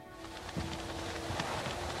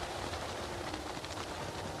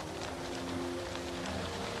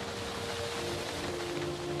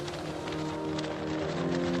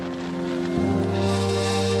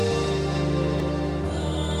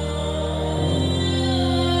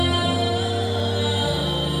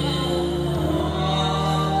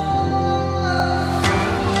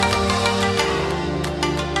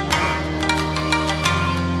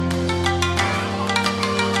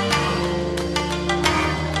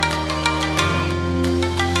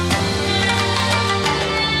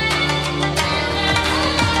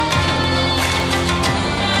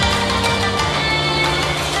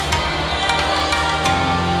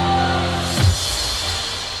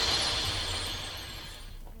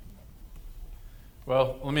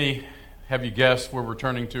Well, let me have you guess where we're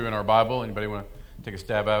turning to in our Bible. Anybody want to take a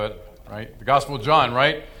stab at it? Right? The Gospel of John,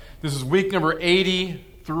 right? This is week number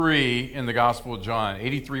 83 in the Gospel of John.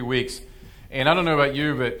 83 weeks. And I don't know about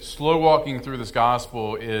you, but slow walking through this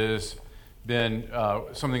Gospel is been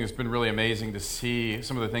something that's been really amazing to see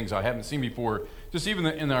some of the things I haven't seen before. Just even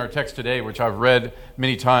in our text today, which I've read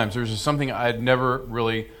many times, there's just something I had never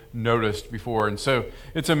really noticed before. And so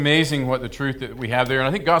it's amazing what the truth that we have there. And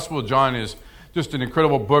I think Gospel of John is just an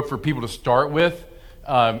incredible book for people to start with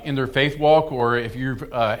in their faith walk, or if you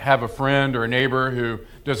have a friend or a neighbor who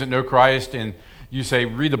doesn't know Christ and you say,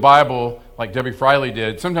 read the Bible like Debbie Friley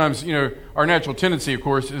did. Sometimes, our natural tendency, of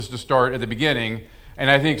course, is to start at the beginning. And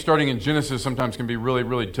I think starting in Genesis sometimes can be really,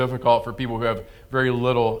 really difficult for people who have very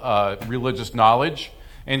little religious knowledge.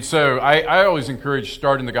 And so I always encourage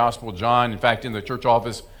starting the Gospel of John. In fact, in the church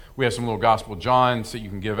office, we have some little Gospel of Johns that you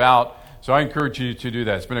can give out. So I encourage you to do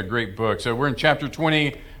that. It's been a great book. So we're in chapter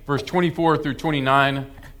 20, verse 24 through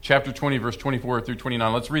 29. Chapter 20, verse 24 through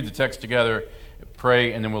 29. Let's read the text together,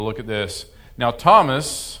 pray, and then we'll look at this. Now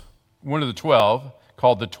Thomas, one of the 12,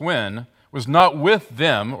 called the twin, was not with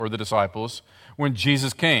them, or the disciples, when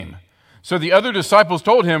Jesus came. So the other disciples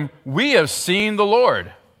told him, "We have seen the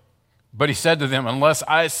Lord." But he said to them, "Unless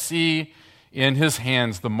I see in his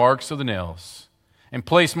hands the marks of the nails, and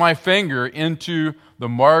place my finger into the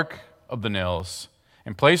mark of the nails,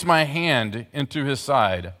 and place my hand into his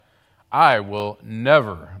side, I will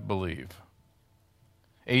never believe."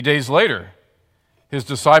 8 days later, his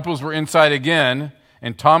disciples were inside again,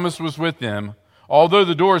 and Thomas was with them. Although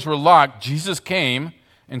the doors were locked, Jesus came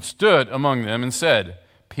and stood among them and said,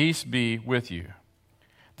 "Peace be with you."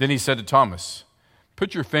 Then he said to Thomas,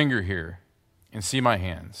 "Put your finger here and see my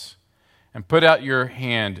hands, and put out your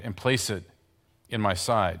hand and place it in my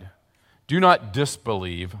side. Do not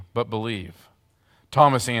disbelieve, but believe."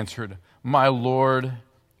 Thomas answered, "My Lord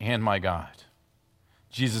and my God."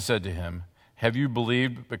 Jesus said to him, "Have you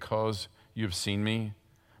believed because you have seen me?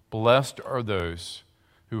 Blessed are those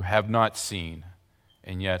who have not seen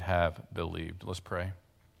and yet have believed." Let's pray.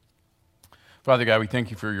 Father God, we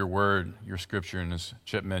thank you for your word, your scripture, and as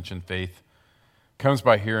Chip mentioned, faith comes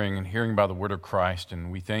by hearing, and hearing by the word of Christ, and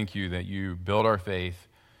we thank you that you build our faith.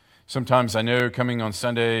 Sometimes I know coming on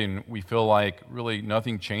Sunday and we feel like really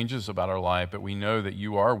nothing changes about our life, but we know that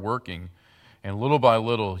you are working, and little by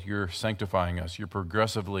little you're sanctifying us. You're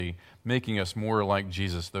progressively making us more like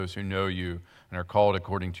Jesus, those who know you and are called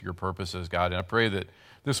according to your purposes, God. And I pray that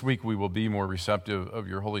this week we will be more receptive of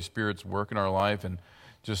your Holy Spirit's work in our life, and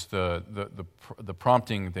just the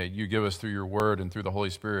prompting that you give us through your word and through the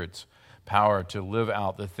Holy Spirit's power to live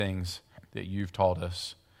out the things that you've taught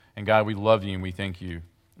us. And God, we love you and we thank you.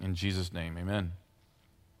 In Jesus' name, amen.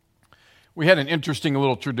 We had an interesting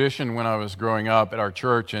little tradition when I was growing up at our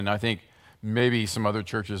church, and I think maybe some other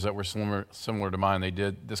churches that were similar to mine, they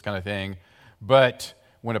did this kind of thing. But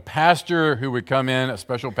when a pastor who would come in, a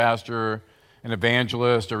special pastor, an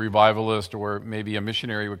evangelist, a revivalist, or maybe a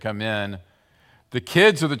missionary would come in, the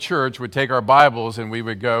kids of the church would take our Bibles and we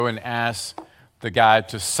would go and ask the guy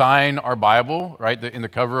to sign our Bible, right? In the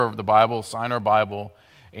cover of the Bible, sign our Bible,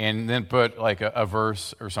 and then put like a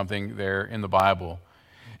verse or something there in the Bible.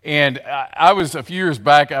 And I was, a few years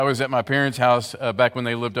back, I was at my parents' house back when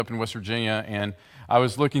they lived up in West Virginia, and I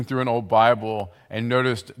was looking through an old Bible and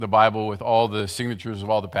noticed the Bible with all the signatures of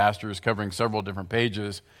all the pastors covering several different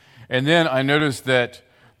pages. And then I noticed that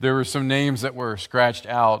there were some names that were scratched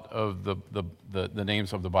out of the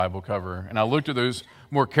names of the Bible cover. And I looked at those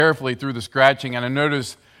more carefully through the scratching, and I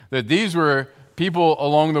noticed that these were people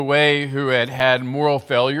along the way who had had moral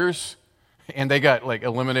failures, and they got like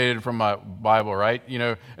eliminated from my Bible, right?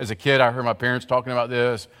 As a kid, I heard my parents talking about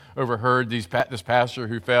this, overheard this pastor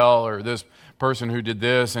who fell, or this person who did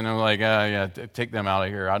this, and I'm like, take them out of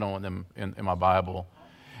here. I don't want them in my Bible.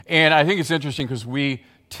 And I think it's interesting because we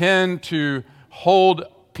tend to hold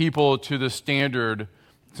people to the standard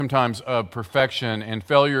sometimes of perfection, and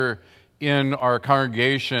failure in our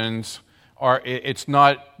congregations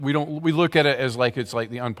we look at it as like it's like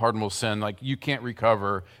the unpardonable sin, like you can't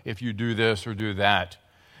recover if you do this or do that.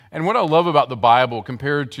 And what I love about the Bible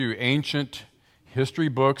compared to ancient history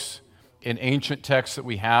books and ancient texts that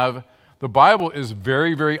we have, the Bible is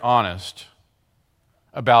very, very honest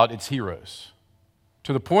about its heroes.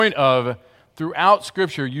 To the point of, throughout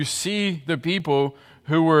Scripture, you see the people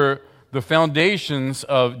who were the foundations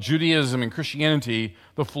of Judaism and Christianity,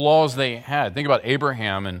 the flaws they had. Think about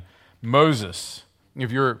Abraham and Moses.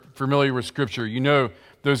 If you're familiar with Scripture, you know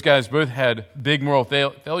those guys both had big moral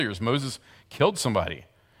failures. Moses killed somebody.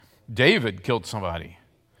 David killed somebody.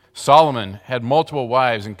 Solomon had multiple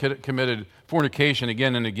wives and committed fornication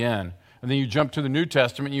again and again. And then you jump to the New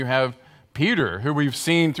Testament, you have Peter, who we've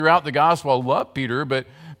seen throughout the gospel. I love Peter, but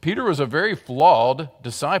Peter was a very flawed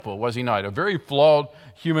disciple, was he not? A very flawed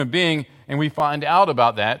human being, and we find out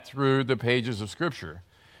about that through the pages of Scripture.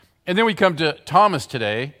 And then we come to Thomas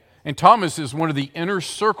today, and Thomas is one of the inner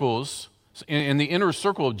circles, in the inner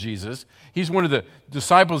circle of Jesus. He's one of the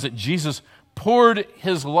disciples that Jesus poured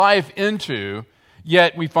his life into,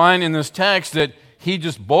 yet we find in this text that he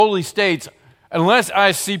just boldly states, unless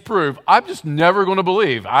I see proof, I'm just never going to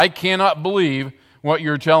believe. I cannot believe what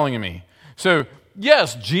you're telling me. So,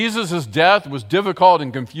 yes, Jesus' death was difficult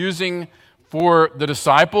and confusing for the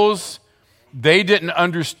disciples. They didn't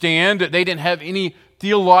understand, they didn't have any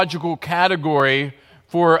theological category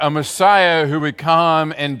for a Messiah who would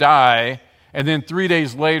come and die and then 3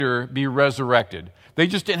 days later be resurrected. They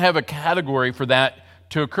just didn't have a category for that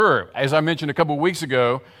to occur. As I mentioned a couple of weeks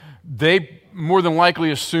ago, they more than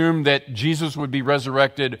likely assumed that Jesus would be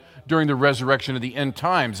resurrected during the resurrection of the end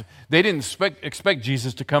times. They didn't expect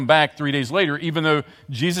Jesus to come back 3 days later, even though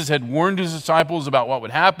Jesus had warned his disciples about what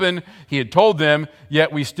would happen. He had told them,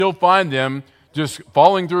 yet we still find them just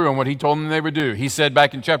following through on what he told them they would do. He said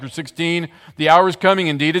back in chapter 16, the hour is coming,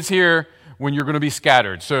 indeed it's here, when you're going to be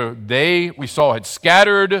scattered. So we saw, had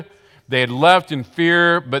scattered. They had left in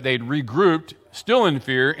fear, but they'd regrouped, still in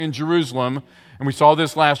fear, in Jerusalem. And we saw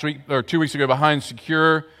this last week, or 2 weeks ago, behind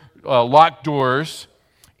secure, locked doors.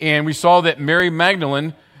 And we saw that Mary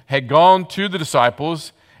Magdalene had gone to the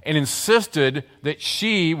disciples and insisted that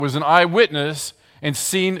she was an eyewitness and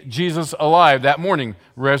seen Jesus alive that morning,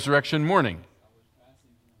 resurrection morning.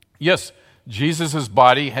 Yes, Jesus'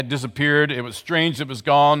 body had disappeared. It was strange it was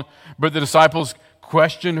gone, but the disciples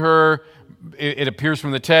questioned her. It appears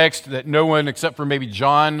from the text that no one except for maybe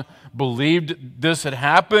John believed this had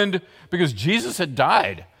happened because Jesus had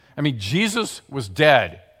died. I mean, Jesus was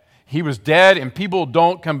dead. He was dead, and people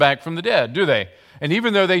don't come back from the dead, do they? And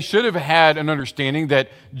even though they should have had an understanding that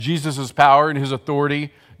Jesus' power and his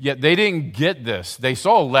authority, yet they didn't get this. They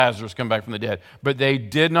saw Lazarus come back from the dead, but they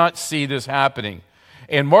did not see this happening.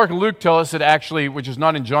 And Mark and Luke tell us that actually, which is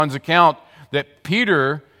not in John's account, that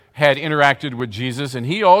Peter had interacted with Jesus, and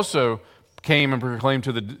he also came and proclaimed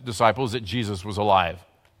to the disciples that Jesus was alive.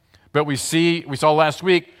 But we saw last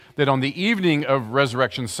week that on the evening of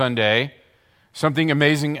Resurrection Sunday, something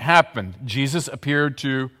amazing happened. Jesus appeared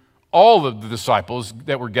to all of the disciples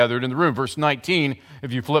that were gathered in the room. Verse 19,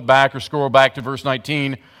 if you flip back or scroll back to verse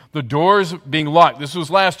 19, the doors being locked. This was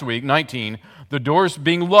last week, 19. The doors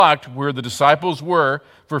being locked where the disciples were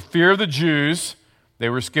for fear of the Jews. They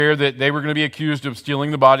were scared that they were going to be accused of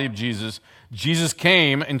stealing the body of Jesus. Jesus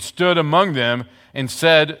came and stood among them and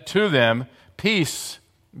said to them, "Peace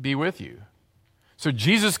be with you." So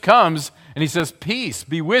Jesus comes and he says, "Peace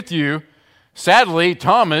be with you." Sadly,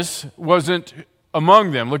 Thomas wasn't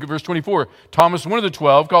among them. Look at verse 24. Thomas, one of the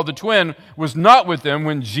 12, called the twin, was not with them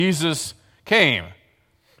when Jesus came.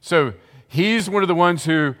 So he's one of the ones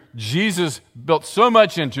who Jesus built so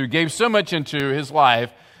much into, gave so much into his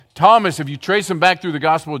life. Thomas, if you trace him back through the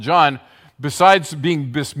Gospel of John, besides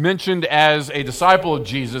being mentioned as a disciple of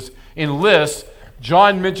Jesus in lists,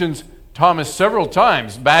 John mentions Thomas several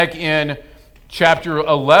times. Back in chapter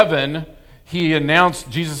 11,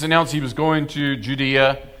 Jesus announced he was going to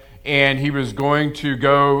Judea and he was going to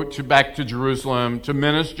go back to Jerusalem to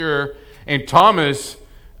minister. And Thomas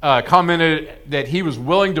commented that he was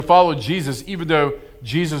willing to follow Jesus even though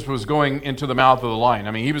Jesus was going into the mouth of the lion.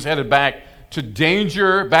 I mean, he was headed back to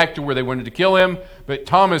danger, back to where they wanted to kill him. But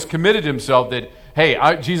Thomas committed himself that, hey,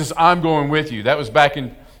 Jesus, I'm going with you. That was back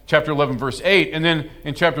in chapter 11, verse 8. And then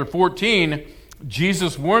in chapter 14,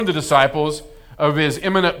 Jesus warned the disciples of his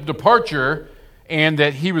imminent departure and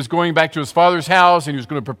that he was going back to his Father's house and he was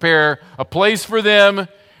going to prepare a place for them.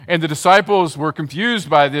 And the disciples were confused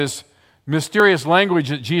by this mysterious language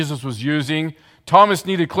that Jesus was using. Thomas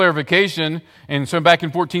needed clarification. And so back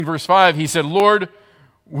in 14, verse 5, he said, "Lord,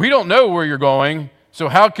 we don't know where you're going, so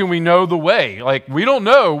how can we know the way? Like, we don't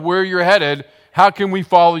know where you're headed. How can we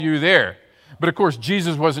follow you there?" But of course,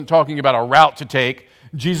 Jesus wasn't talking about a route to take.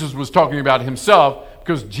 Jesus was talking about himself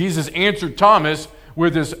because Jesus answered Thomas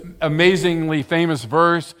with this amazingly famous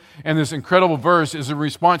verse. And this incredible verse is a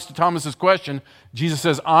response to Thomas's question. Jesus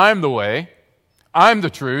says, "I'm the way, I'm the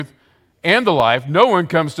truth, and the life. No one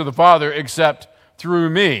comes to the Father except through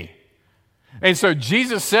me." And so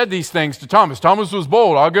Jesus said these things to Thomas. Thomas was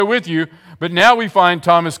bold. "I'll go with you." But now we find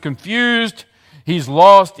Thomas confused. He's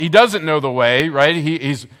lost. He doesn't know the way, right?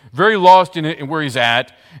 He's very lost in where he's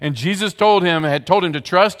at. And Jesus had told him to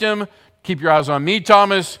trust him. "Keep your eyes on me,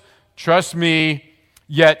 Thomas. Trust me."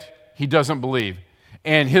 Yet he doesn't believe.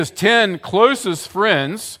 And his 10 closest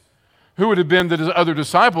friends who would have been the other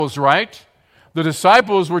disciples, right? The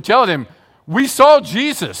disciples were telling him, we saw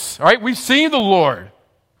Jesus, right? We've seen the Lord.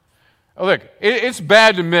 Oh, look, it's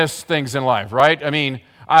bad to miss things in life, right? I mean,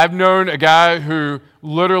 I've known a guy who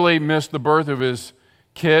literally missed the birth of his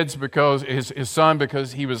kids because his son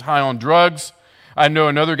because he was high on drugs. I know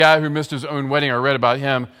another guy who missed his own wedding. I read about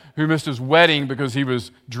him who missed his wedding because he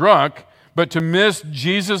was drunk. But to miss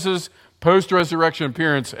Jesus' post-resurrection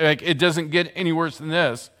appearance, it doesn't get any worse than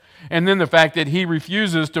this. And then the fact that he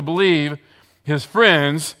refuses to believe his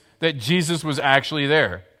friends that Jesus was actually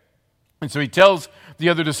there. And so he tells the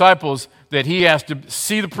other disciples that he has to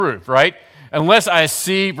see the proof, right? Unless I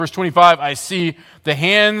see, verse 25, I see the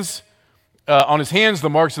hands, on his hands, the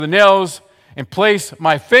marks of the nails, and place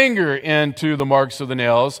my finger into the marks of the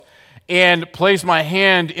nails, and place my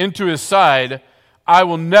hand into his side, I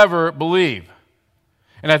will never believe.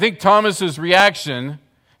 And I think Thomas's reaction,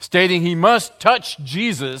 stating he must touch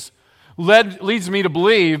Jesus, leads me to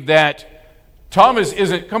believe that Thomas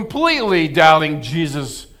isn't completely doubting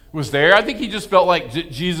Jesus was there. I think he just felt like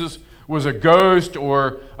Jesus was a ghost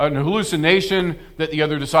or an hallucination that the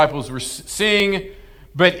other disciples were seeing.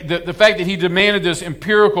 But the fact that he demanded this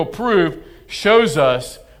empirical proof shows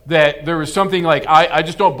us that there was something like, I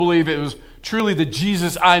just don't believe it was truly the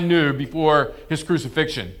Jesus I knew before his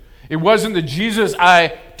crucifixion. It wasn't the Jesus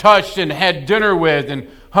I touched and had dinner with and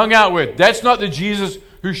hung out with. That's not the Jesus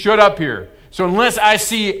who showed up here. So unless I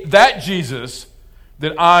see that Jesus,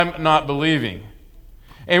 then I'm not believing.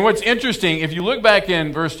 And what's interesting, if you look back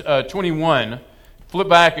in verse 21, flip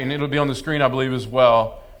back and it'll be on the screen, I believe, as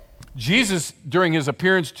well. Jesus, during his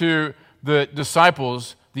appearance to the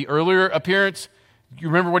disciples, the earlier appearance, you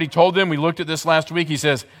remember what he told them? We looked at this last week. He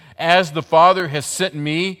says, as the Father has sent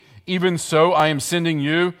me, even so I am sending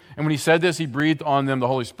you. And when he said this, he breathed on them the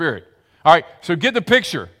Holy Spirit. All right, so get the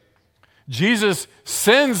picture. Jesus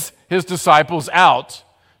sends his disciples out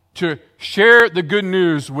to share the good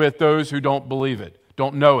news with those who don't believe it,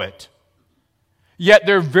 don't know it. Yet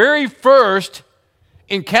their very first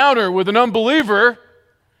encounter with an unbeliever,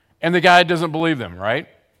 and the guy doesn't believe them, right?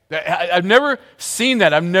 I've never seen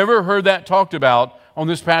that. I've never heard that talked about on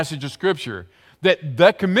this passage of Scripture. That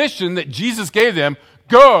the commission that Jesus gave them,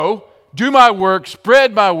 go, do my work,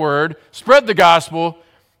 spread my word, spread the gospel.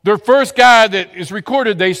 Their first guy that is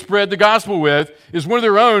recorded they spread the gospel with is one of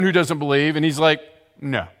their own who doesn't believe, and he's like,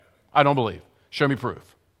 no, I don't believe. Show me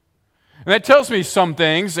proof. And that tells me some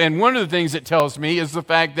things, and one of the things it tells me is the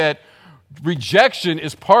fact that rejection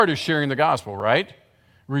is part of sharing the gospel, right?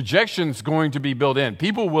 Rejection is going to be built in.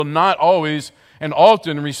 People will not always and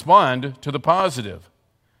often respond to the positive.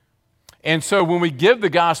 And so when we give the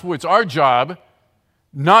gospel, it's our job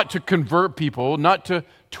not to convert people, not to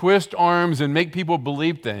twist arms and make people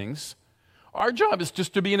believe things. Our job is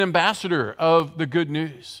just to be an ambassador of the good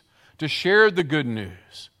news, to share the good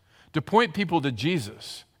news, to point people to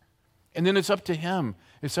Jesus. And then it's up to him.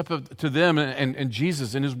 It's up to them and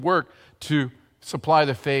Jesus and his work to supply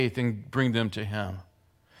the faith and bring them to him.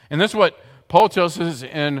 And that's what Paul tells us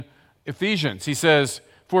in Ephesians. He says,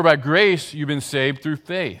 for by grace you've been saved through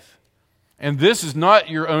faith. And this is not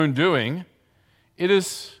your own doing. It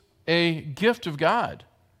is a gift of God,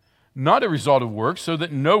 not a result of works, so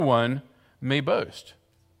that no one may boast.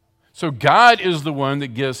 So God is the one that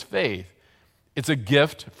gives faith. It's a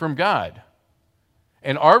gift from God.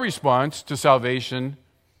 And our response to salvation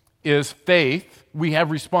is faith. We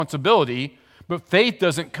have responsibility, but faith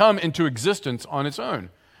doesn't come into existence on its own.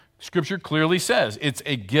 Scripture clearly says it's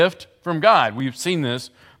a gift from God. We've seen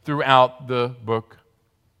this throughout the book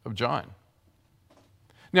of John.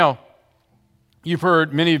 Now,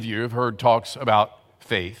 many of you have heard talks about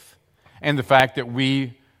faith and the fact that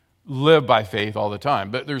we live by faith all the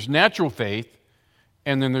time. But there's natural faith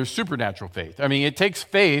and then there's supernatural faith. I mean, it takes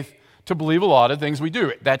faith to believe a lot of things we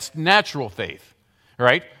do. That's natural faith,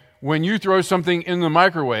 right? When you throw something in the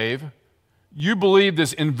microwave, you believe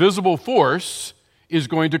this invisible force is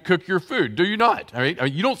going to cook your food. Do you not? All right?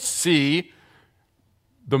 You don't see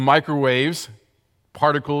the microwaves,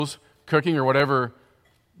 particles cooking or whatever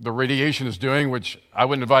the radiation is doing, which I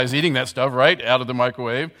wouldn't advise eating that stuff, right, out of the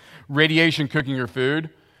microwave. Radiation cooking your food.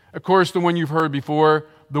 Of course, the one you've heard before,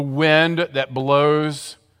 the wind that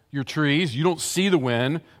blows your trees. You don't see the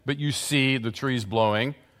wind, but you see the trees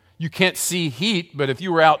blowing. You can't see heat, but if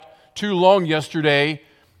you were out too long yesterday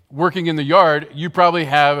working in the yard, you probably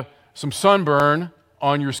have some sunburn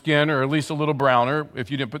on your skin, or at least a little browner if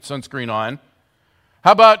you didn't put sunscreen on.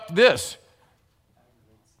 How about this?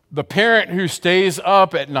 The parent who stays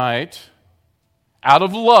up at night out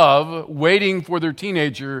of love, waiting for their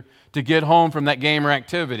teenager to get home from that game or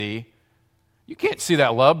activity. You can't see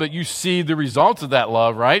that love, but you see the results of that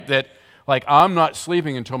love, right? That Like, I'm not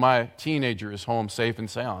sleeping until my teenager is home safe and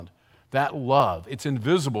sound. That love, it's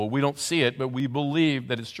invisible. We don't see it, but we believe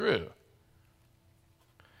that it's true.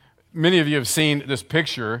 Many of you have seen this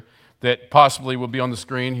picture that possibly will be on the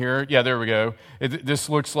screen here. Yeah, there we go. This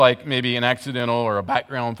looks like maybe an accidental or a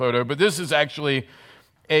background photo, but this is actually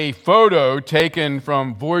a photo taken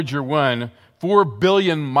from Voyager 1, 4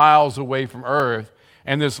 billion miles away from Earth,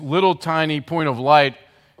 and this little tiny point of light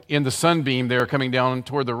in the sunbeam there coming down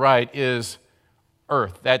toward the right is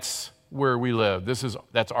Earth. That's where we live.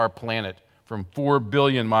 That's our planet from 4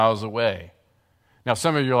 billion miles away. Now,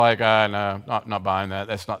 some of you are like, no, not buying that.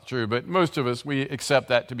 That's not true. But most of us, we accept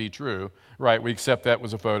that to be true, right? We accept that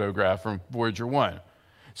was a photograph from Voyager 1.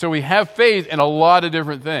 So we have faith in a lot of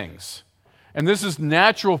different things. And this is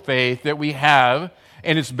natural faith that we have,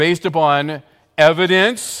 and it's based upon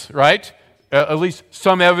evidence, right? At least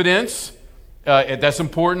some evidence. That's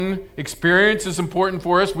important. Experience is important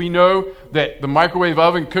for us. We know that the microwave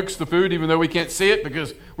oven cooks the food even though we can't see it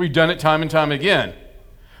because we've done it time and time again.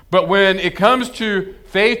 But when it comes to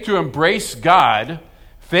faith to embrace God,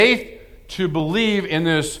 faith to believe in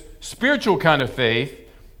this spiritual kind of faith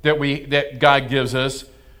that God gives us,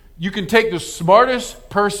 you can take the smartest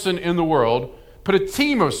person in the world, put a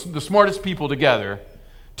team of the smartest people together,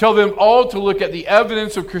 tell them all to look at the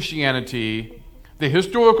evidence of Christianity, the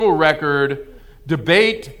historical record,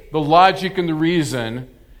 debate the logic and the reason,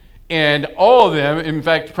 and all of them, in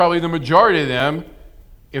fact, probably the majority of them,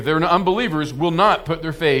 if they're unbelievers, will not put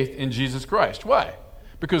their faith in Jesus Christ. Why?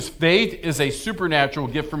 Because faith is a supernatural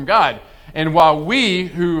gift from God. And while we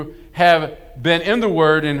who have been in the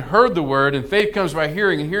Word and heard the Word, and faith comes by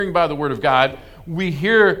hearing, and hearing by the Word of God, we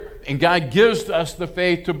hear, and God gives us the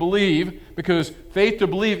faith to believe, because faith to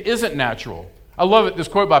believe isn't natural. I love it, this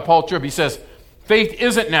quote by Paul Tripp. He says, faith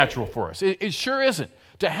isn't natural for us. It sure isn't.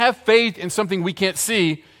 To have faith in something we can't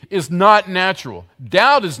see is not natural.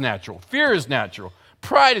 Doubt is natural. Fear is natural.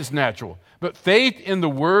 Pride is natural, but faith in the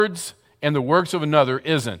words and the works of another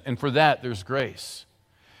isn't, and for that there's grace.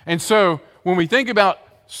 And so when we think about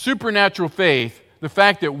supernatural faith, the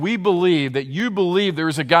fact that we believe, that you believe there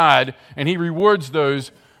is a God and He rewards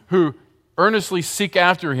those who earnestly seek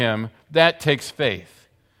after Him, that takes faith.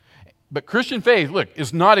 But Christian faith, look,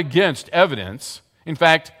 is not against evidence. In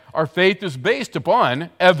fact, our faith is based upon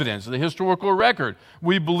evidence, the historical record.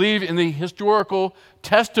 We believe in the historical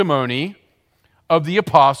testimony of the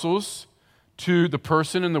apostles to the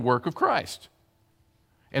person and the work of Christ.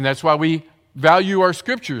 And that's why we value our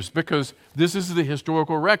scriptures, because this is the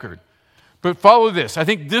historical record. But follow this. I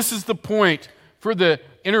think this is the point for the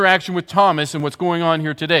interaction with Thomas and what's going on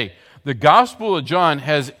here today. The Gospel of John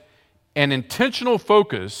has an intentional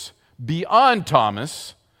focus beyond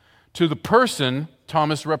Thomas to the person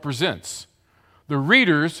Thomas represents. The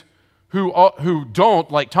readers who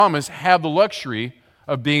don't, like Thomas, have the luxury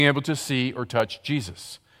of being able to see or touch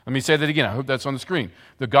Jesus. Let me say that again. I hope that's on the screen.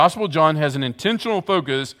 The Gospel of John has an intentional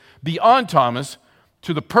focus beyond Thomas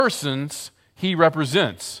to the persons he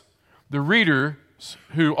represents, the readers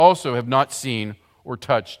who also have not seen or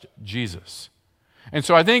touched Jesus. And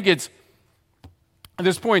so I think it's, at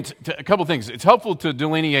this point, a couple things. It's helpful to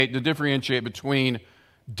delineate, to differentiate between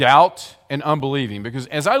doubt and unbelieving, because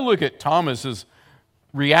as I look at Thomas's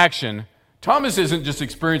reaction, Thomas isn't just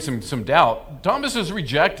experiencing some doubt. Thomas is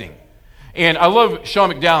rejecting. And I love Sean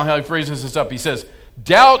McDowell, how he phrases this up. He says,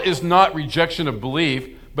 doubt is not rejection of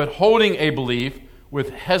belief, but holding a belief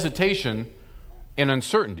with hesitation and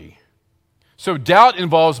uncertainty. So doubt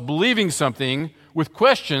involves believing something with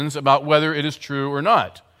questions about whether it is true or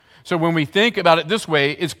not. So when we think about it this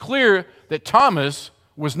way, it's clear that Thomas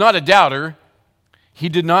was not a doubter. He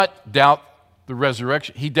did not doubt the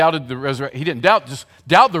resurrection. He doubted the resurrection. He didn't just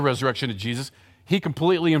doubt the resurrection of Jesus. He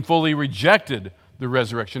completely and fully rejected the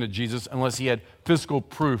resurrection of Jesus unless he had physical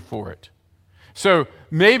proof for it. So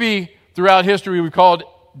maybe throughout history we called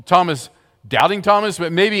Thomas doubting Thomas,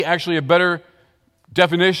 but maybe actually a better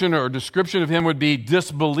definition or description of him would be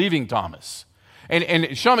disbelieving Thomas.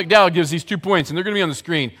 And Sean McDowell gives these 2 points, and they're going to be on the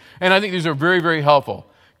screen, and I think these are very, very helpful.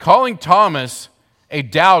 Calling Thomas a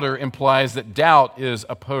doubter implies that doubt is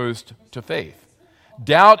opposed to faith.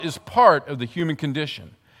 Doubt is part of the human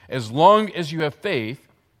condition. As long as you have faith,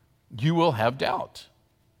 you will have doubt.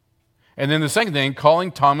 And then the second thing,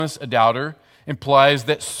 calling Thomas a doubter implies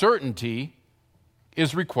that certainty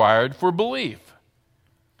is required for belief.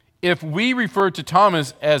 If we refer to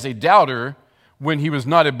Thomas as a doubter when he was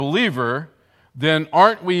not a believer, then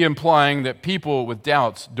aren't we implying that people with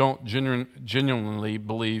doubts don't genuinely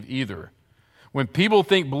believe either? When people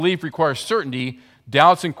think belief requires certainty,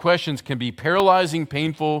 doubts and questions can be paralyzing,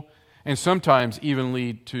 painful, and sometimes even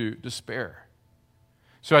lead to despair.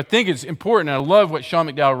 So I think it's important, and I love what Sean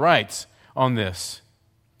McDowell writes on this.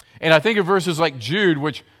 And I think of verses like Jude,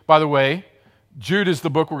 which, by the way, Jude is the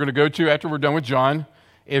book we're going to go to after we're done with John.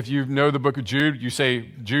 If you know the book of Jude, you say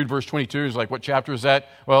Jude verse 22 is like, what chapter is that?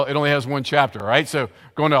 Well, it only has one chapter, right? So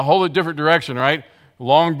going a whole different direction, right?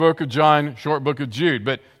 Long book of John, short book of Jude.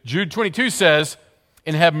 But Jude 22 says,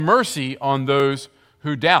 and have mercy on those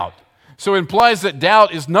who doubt. So it implies that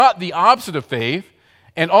doubt is not the opposite of faith,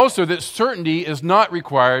 and also that certainty is not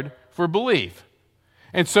required for belief.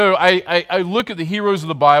 And so I look at the heroes of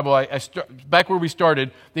the Bible. Back where we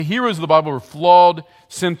started, the heroes of the Bible were flawed,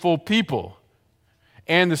 sinful people.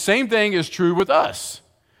 And the same thing is true with us,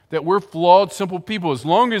 that we're flawed, simple people. As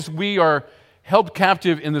long as we are held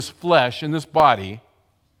captive in this flesh, in this body,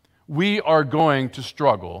 we are going to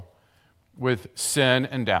struggle with sin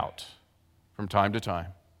and doubt from time to time.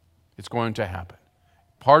 It's going to happen.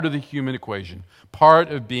 Part of the human equation, part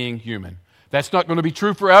of being human. That's not going to be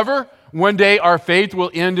true forever. One day our faith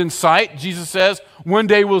will end in sight, Jesus says. One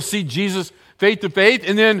day we'll see Jesus faith to faith,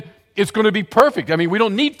 and then it's going to be perfect. I mean, we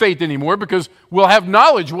don't need faith anymore because we'll have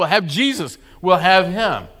knowledge, we'll have Jesus, we'll have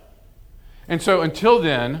Him. And so until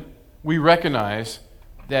then, we recognize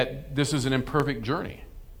that this is an imperfect journey.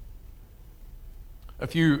 A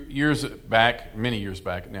few years back, many years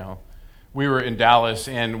back now, we were in Dallas,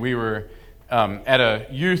 and we were at a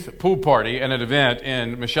youth pool party at an event,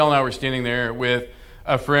 and Michelle and I were standing there with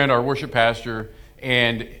a friend, our worship pastor,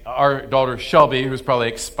 and our daughter Shelby, who was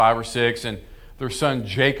probably like 5 or 6, and their son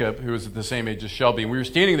Jacob, who was at the same age as Shelby. And we were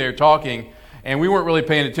standing there talking, and we weren't really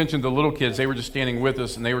paying attention to the little kids. They were just standing with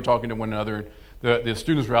us, and they were talking to one another. The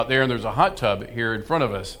students were out there, and there's a hot tub here in front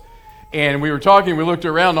of us. And we were talking, we looked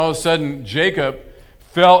around, and all of a sudden Jacob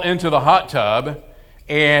fell into the hot tub,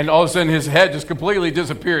 and all of a sudden his head just completely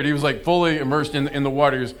disappeared. He was like fully immersed in the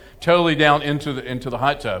water. He was totally down into the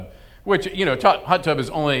hot tub, which, hot tub is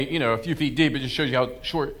only, a few feet deep. It just shows you how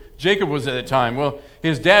short Jacob was at the time. Well,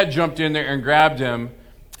 his dad jumped in there and grabbed him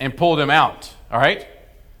and pulled him out, all right?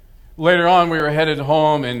 Later on, we were headed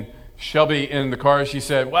home, and Shelby in the car, she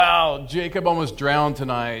said, wow, Jacob almost drowned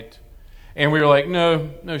tonight. And we were like,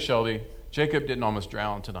 no, Shelby, Jacob didn't almost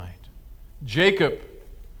drown tonight. Jacob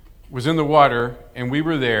was in the water, and we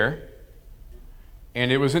were there, and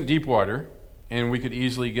it wasn't deep water, and we could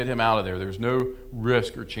easily get him out of there. There was no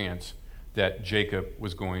risk or chance that Jacob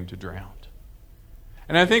was going to drown.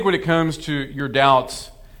 And I think when it comes to your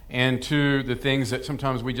doubts and to the things that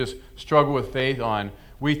sometimes we just struggle with faith on,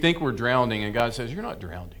 we think we're drowning, and God says, you're not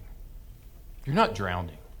drowning. You're not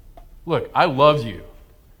drowning. Look, I love you,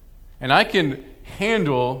 and I can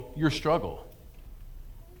handle your struggle.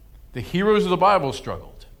 The heroes of the Bible struggled.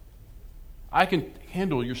 I can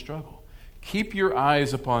handle your struggle. Keep your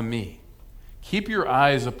eyes upon me. Keep your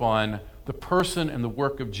eyes upon the person and the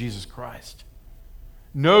work of Jesus Christ.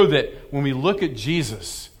 Know that when we look at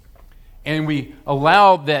Jesus and we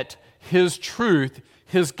allow that His truth,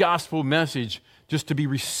 His gospel message, just to be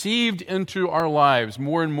received into our lives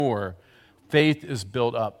more and more, faith is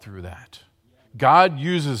built up through that. God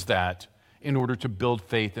uses that in order to build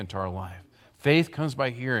faith into our life. Faith comes by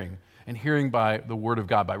hearing, and hearing by the Word of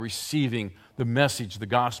God, by receiving the message, the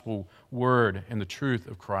gospel word, and the truth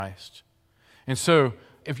of Christ. And so,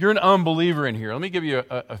 if you're an unbeliever in here, let me give you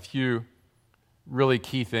a few really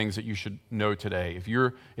key things that you should know today. If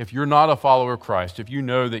you're not a follower of Christ, if you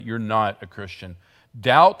know that you're not a Christian,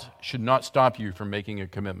 doubt should not stop you from making a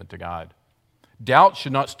commitment to God. Doubt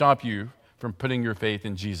should not stop you from putting your faith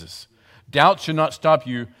in Jesus. Doubt should not stop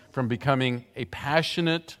you from becoming a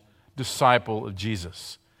passionate disciple of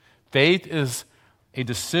Jesus. Faith is a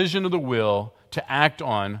decision of the will to act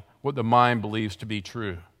on what the mind believes to be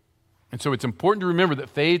true. And so it's important to remember that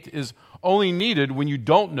faith is only needed when you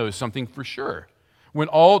don't know something for sure. When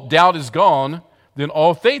all doubt is gone, then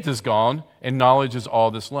all faith is gone, and knowledge is all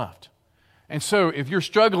that's left. And so if you're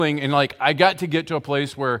struggling and I got to get to a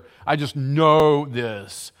place where I just know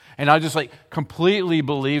this, and I just completely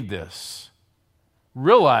believe this,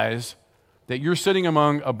 realize that you're sitting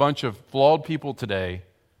among a bunch of flawed people today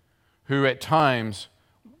who at times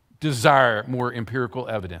desire more empirical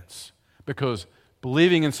evidence, because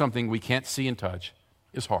believing in something we can't see and touch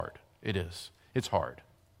is hard. It is. It's hard.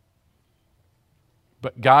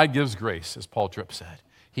 But God gives grace, as Paul Tripp said.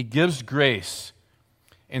 He gives grace.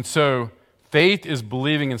 And so faith is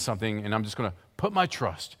believing in something, and I'm just going to put my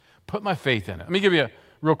trust, put my faith in it. Let me give you a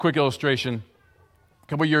real quick illustration. A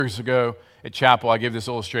couple years ago at chapel, I gave this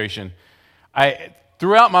illustration.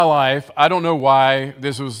 Throughout my life, I don't know why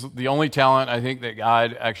this was the only talent I think that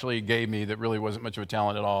God actually gave me that really wasn't much of a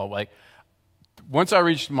talent at all. Once I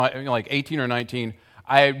reached my 18 or 19,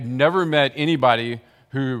 I had never met anybody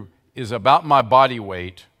who is about my body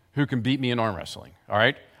weight who can beat me in arm wrestling, all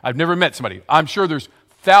right? I've never met somebody. I'm sure there's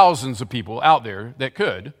thousands of people out there that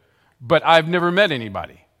could, but I've never met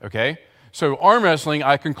anybody, okay? So arm wrestling,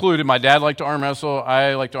 I concluded, my dad liked to arm wrestle,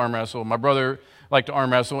 I liked to arm wrestle, my brother liked to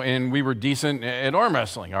arm wrestle, and we were decent at arm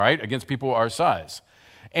wrestling, all right, against people our size.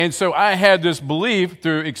 And so I had this belief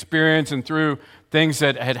through experience and through things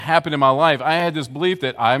that had happened in my life, I had this belief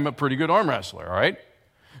that I'm a pretty good arm wrestler, all right?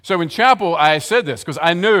 So in chapel, I said this because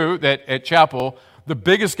I knew that at chapel, the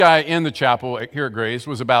biggest guy in the chapel here at Grace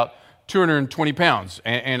was about 220 pounds,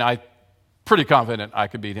 and I pretty confident I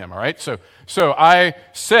could beat him, all right? So I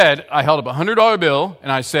said, I held up a $100 bill,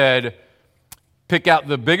 and I said, pick out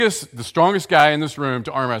the strongest guy in this room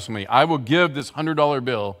to arm wrestle me. I will give this $100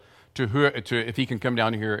 bill to if he can come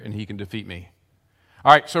down here and he can defeat me.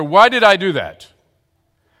 All right, so why did I do that?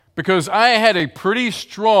 Because I had a pretty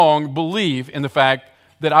strong belief in the fact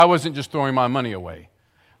that I wasn't just throwing my money away.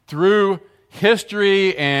 Through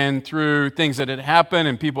history and through things that had happened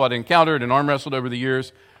and people I'd encountered and arm wrestled over the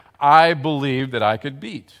years, I believed that I could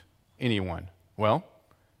beat anyone. Well,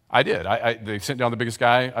 I did. They sent down the biggest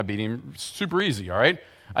guy. I beat him super easy, all right?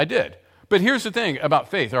 I did. But here's the thing about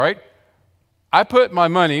faith, all right? I put my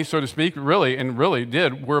money, so to speak, really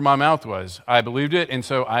did where my mouth was. I believed it, and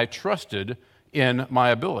so I trusted in my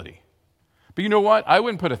ability. But you know what? I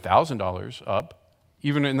wouldn't put $1,000 up,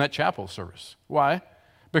 even in that chapel service. Why?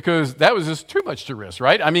 Because that was just too much to risk,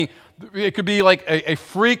 right? I mean, it could be like a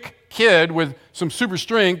freak kid with some super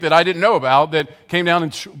strength that I didn't know about that came down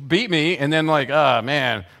and beat me, and then like,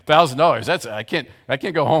 man, $1,000. I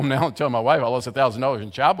can't go home now and tell my wife I lost $1,000 in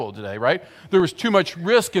chapel today, right? There was too much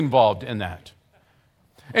risk involved in that.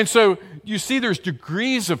 And so you see there's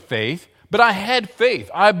degrees of faith, but I had faith.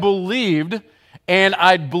 I believed, and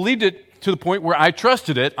I believed it to the point where I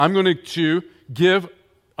trusted it. I'm going to give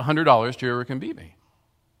 $100 to whoever can beat me.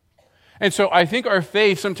 And so I think our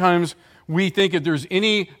faith, sometimes we think if there's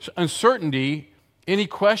any uncertainty, any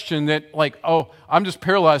question that like, oh, I'm just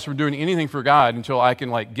paralyzed from doing anything for God until I can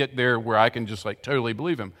like get there where I can just like totally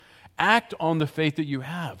believe Him. Act on the faith that you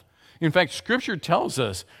have. In fact, Scripture tells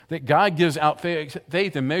us that God gives out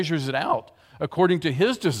faith and measures it out according to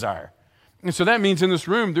His desire. And so that means in this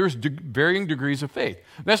room, there's varying degrees of faith.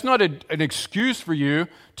 That's not an excuse for you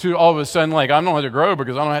to all of a sudden like, I don't have to grow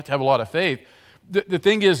because I don't have to have a lot of faith. The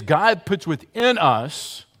thing is, God puts within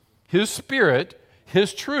us His Spirit,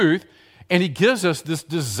 His truth, and He gives us this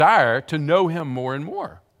desire to know Him more and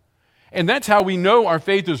more. And that's how we know our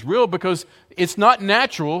faith is real, because it's not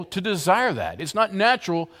natural to desire that. It's not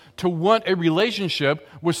natural to want a relationship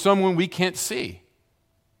with someone we can't see.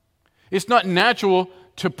 It's not natural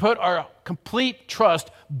to put our complete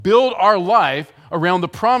trust, build our life around the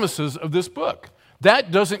promises of this book.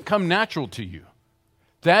 That doesn't come natural to you.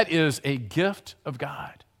 That is a gift of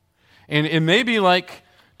God. And it may be like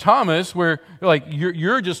Thomas, where like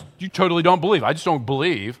you totally don't believe. I just don't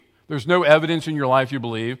believe. There's no evidence in your life you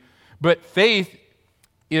believe. But faith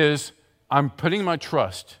is, I'm putting my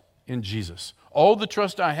trust in Jesus. All the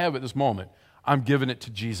trust I have at this moment, I'm giving it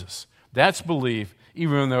to Jesus. That's belief,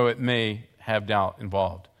 even though it may have doubt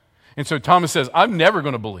involved. And so Thomas says, I'm never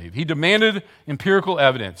going to believe. He demanded empirical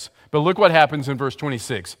evidence. But look what happens in verse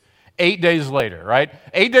 26. 8 days later, right?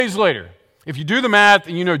 8 days later. If you do the math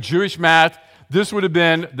and you know Jewish math, this would have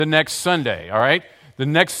been the next Sunday, all right? The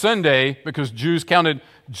next Sunday, because Jews counted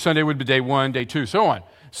Sunday would be day 1, day 2, so on.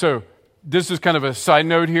 So this is kind of a side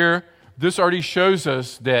note here. This already shows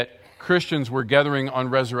us that Christians were gathering on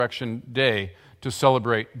Resurrection Day to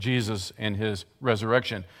celebrate Jesus and His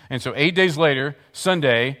resurrection. And so 8 days later,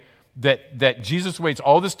 Sunday, that Jesus waits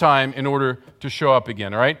all this time in order to show up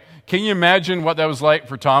again, all right? Can you imagine what that was like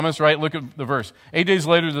for Thomas, right? Look at the verse. 8 days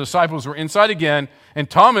later, the disciples were inside again, and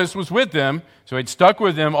Thomas was with them, so he'd stuck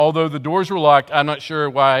with them, although the doors were locked. I'm not sure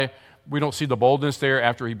why we don't see the boldness there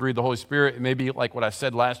after he breathed the Holy Spirit. It may be like what I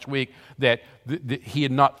said last week, that he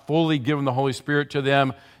had not fully given the Holy Spirit to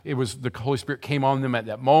them. It was the Holy Spirit came on them at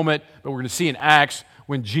that moment, but we're going to see in Acts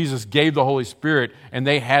when Jesus gave the Holy Spirit and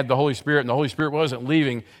they had the Holy Spirit and the Holy Spirit wasn't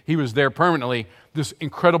leaving, He was there permanently. This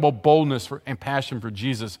incredible boldness and passion for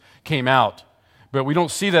Jesus came out. But we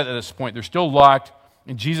don't see that at this point. They're still locked,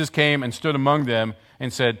 and Jesus came and stood among them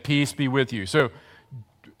and said, peace be with you. So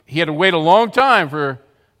He had to wait a long time for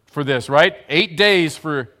this, right? 8 days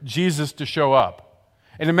for Jesus to show up.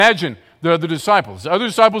 And imagine the other disciples. The other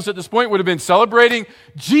disciples at this point would have been celebrating,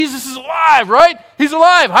 Jesus is alive, right? He's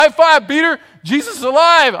alive. High five, Peter. Jesus is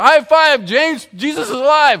alive. High five, James. Jesus is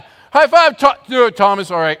alive. High five,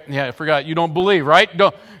 Thomas. All right. Yeah, I forgot. You don't believe, right?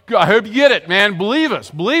 I hope you get it, man. Believe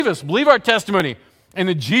us. Believe us. Believe our testimony. And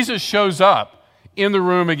then Jesus shows up in the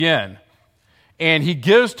room again. And he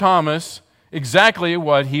gives Thomas exactly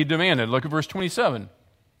what he demanded. Look at verse 27.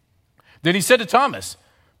 Then he said to Thomas,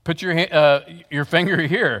 put your finger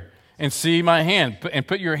here and see my hand, and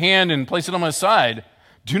put your hand and place it on my side.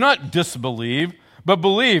 Do not disbelieve, but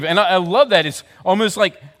believe. And I love that. It's almost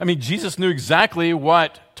like, Jesus knew exactly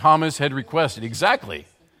what Thomas had requested, exactly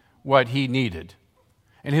what he needed.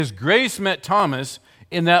 And his grace met Thomas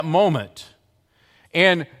in that moment.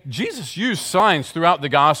 And Jesus used signs throughout the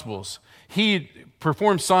Gospels. He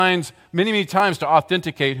performed signs many, many times to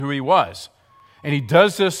authenticate who he was. And he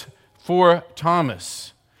does this for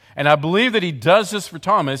Thomas. And I believe that he does this for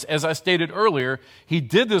Thomas. As I stated earlier, he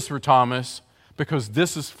did this for Thomas because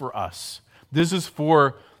this is for us. This is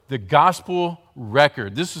for the gospel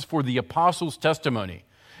record. This is for the apostles' testimony.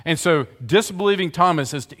 And so disbelieving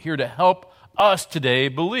Thomas is here to help us today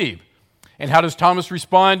believe. And how does Thomas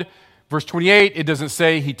respond? Verse 28, it doesn't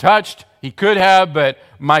say he touched. He could have, but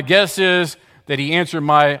my guess is that he answered,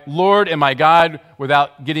 my Lord and my God,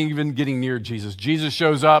 without even getting near Jesus. Jesus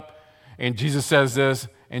shows up, and Jesus says this,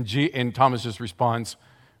 and Thomas just responds,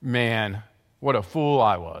 man, what a fool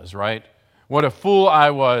I was, right? What a fool I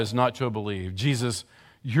was not to have believed. Jesus,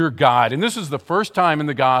 you're God. And this is the first time in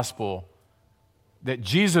the gospel that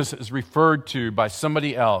Jesus is referred to by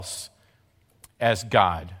somebody else as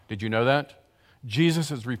God. Did you know that?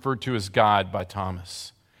 Jesus is referred to as God by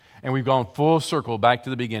Thomas. And we've gone full circle back to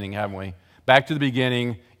the beginning, haven't we? Back to the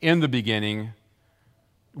beginning. In the beginning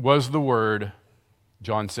was the Word,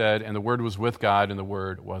 John said, and the Word was with God, and the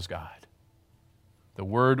Word was God. The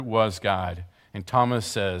Word was God. And Thomas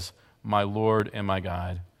says, my Lord and my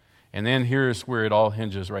God. And then here's where it all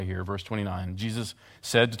hinges right here, verse 29. Jesus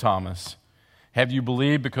said to Thomas, have you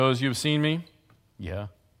believed because you have seen me? Yeah.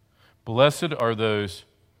 Blessed are those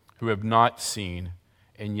who have not seen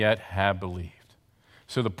and yet have believed.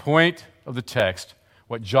 So the point of the text,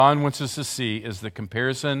 what John wants us to see, is the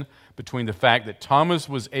comparison between the fact that Thomas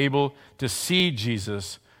was able to see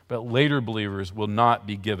Jesus, but later believers will not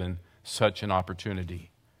be given such an opportunity.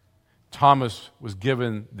 Thomas was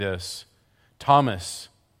given this. Thomas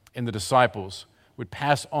and the disciples would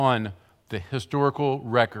pass on the historical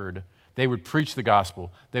record. They would preach the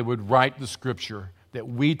gospel. They would write the scripture that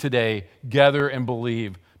we today gather and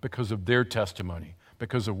believe because of their testimony,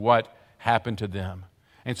 because of what happened to them.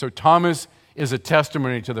 And so Thomas is a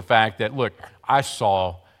testimony to the fact that, look, I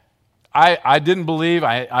saw. I didn't believe.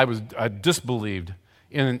 I disbelieved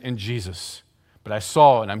in Jesus. But I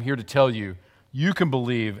saw, and I'm here to tell you, you can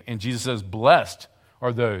believe. And Jesus says, blessed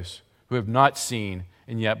are those who have not seen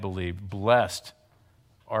and yet believed. Blessed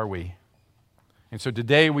are we. And so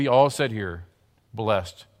today we all said here,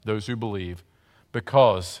 blessed, those who believe,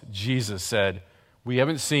 because Jesus said, we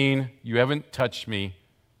haven't seen, you haven't touched me,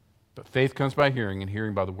 but faith comes by hearing, and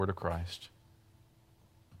hearing by the word of Christ.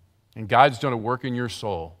 And God's done a work in your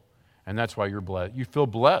soul, and that's why you're blessed. You feel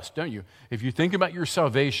blessed, don't you? If you think about your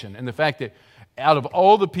salvation and the fact that out of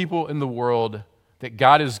all the people in the world that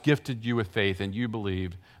God has gifted you with faith and you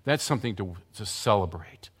believed, that's something to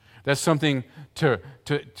celebrate. That's something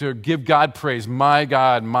to give God praise, my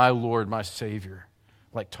God, my Lord, my Savior,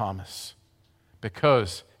 like Thomas,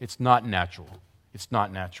 because it's not natural. It's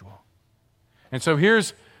not natural. And so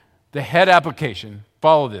here's the head application.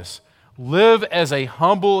 Follow this. Live as a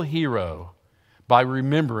humble hero by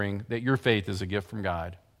remembering that your faith is a gift from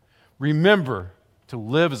God. Remember to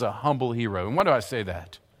live as a humble hero. And why do I say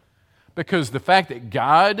that? Because the fact that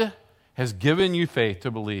God has given you faith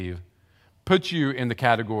to believe puts you in the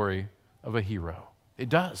category of a hero. It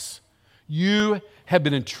does. You have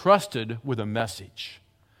been entrusted with a message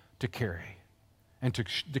to carry and to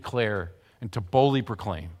declare and to boldly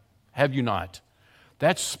proclaim. Have you not?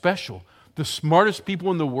 That's special. The smartest people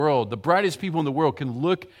in the world, the brightest people in the world can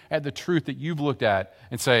look at the truth that you've looked at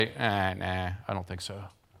and say, nah, I don't think so.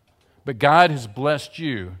 But God has blessed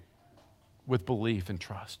you with belief and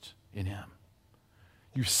trust in Him.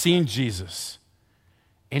 You've seen Jesus,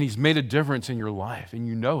 and He's made a difference in your life, and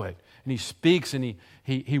you know it. And He speaks, and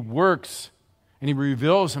He works, and He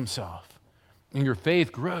reveals Himself. And your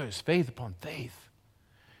faith grows, faith upon faith.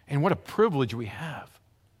 And what a privilege we have.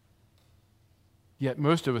 Yet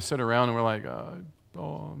most of us sit around and we're like,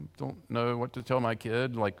 don't know what to tell my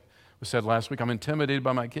kid. Like was said last week, I'm intimidated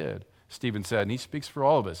by my kid, Stephen said, and he speaks for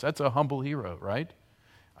all of us. That's a humble hero, right?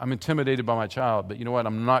 I'm intimidated by my child, but you know what?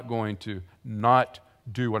 I'm not going to not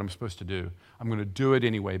do what I'm supposed to do. I'm going to do it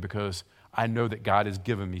anyway because I know that God has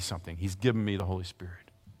given me something. He's given me the Holy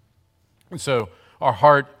Spirit. And so our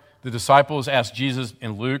heart, the disciples asked Jesus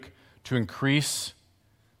in Luke to increase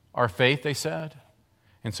our faith, they said.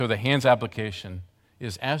 And so the hands application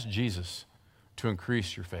is ask Jesus to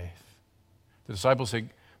increase your faith. The disciples said,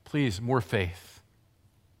 please, more faith.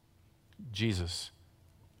 Jesus,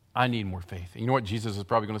 I need more faith. And you know what Jesus is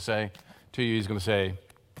probably going to say to you? He's going to say,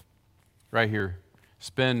 right here,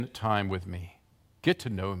 spend time with me. Get to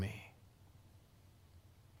know me.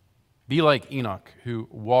 Be like Enoch, who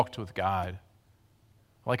walked with God,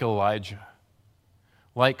 like Elijah,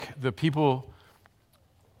 like the people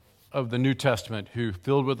of the New Testament who,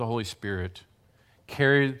 filled with the Holy Spirit,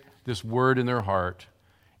 carried this word in their heart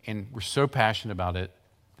and were so passionate about it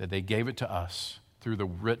that they gave it to us through the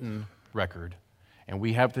written record. And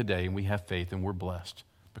we have today, and we have faith, and we're blessed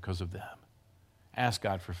because of them. Ask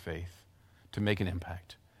God for faith to make an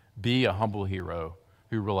impact. Be a humble hero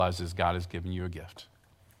who realizes God has given you a gift.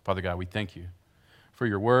 Father God, we thank you for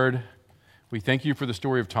your word. We thank you for the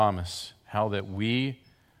story of Thomas, how that we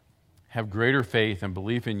have greater faith and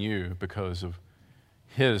belief in you because of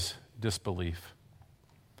his disbelief.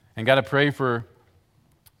 And God, I pray for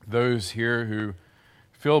those here who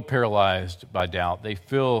feel paralyzed by doubt. They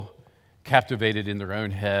feel captivated in their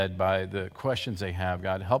own head by the questions they have.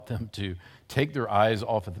 God, help them to take their eyes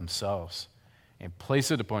off of themselves and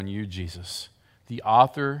place it upon you, Jesus, the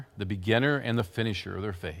author, the beginner, and the finisher of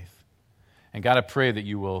their faith. And God, I pray that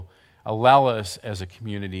you will allow us as a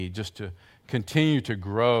community just to continue to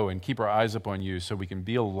grow and keep our eyes upon you so we can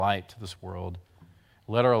be a light to this world.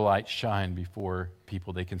 Let our light shine before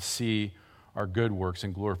people. They can see our good works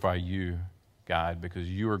and glorify you, God, because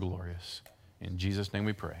you are glorious. In Jesus' name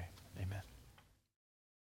we pray. Amen.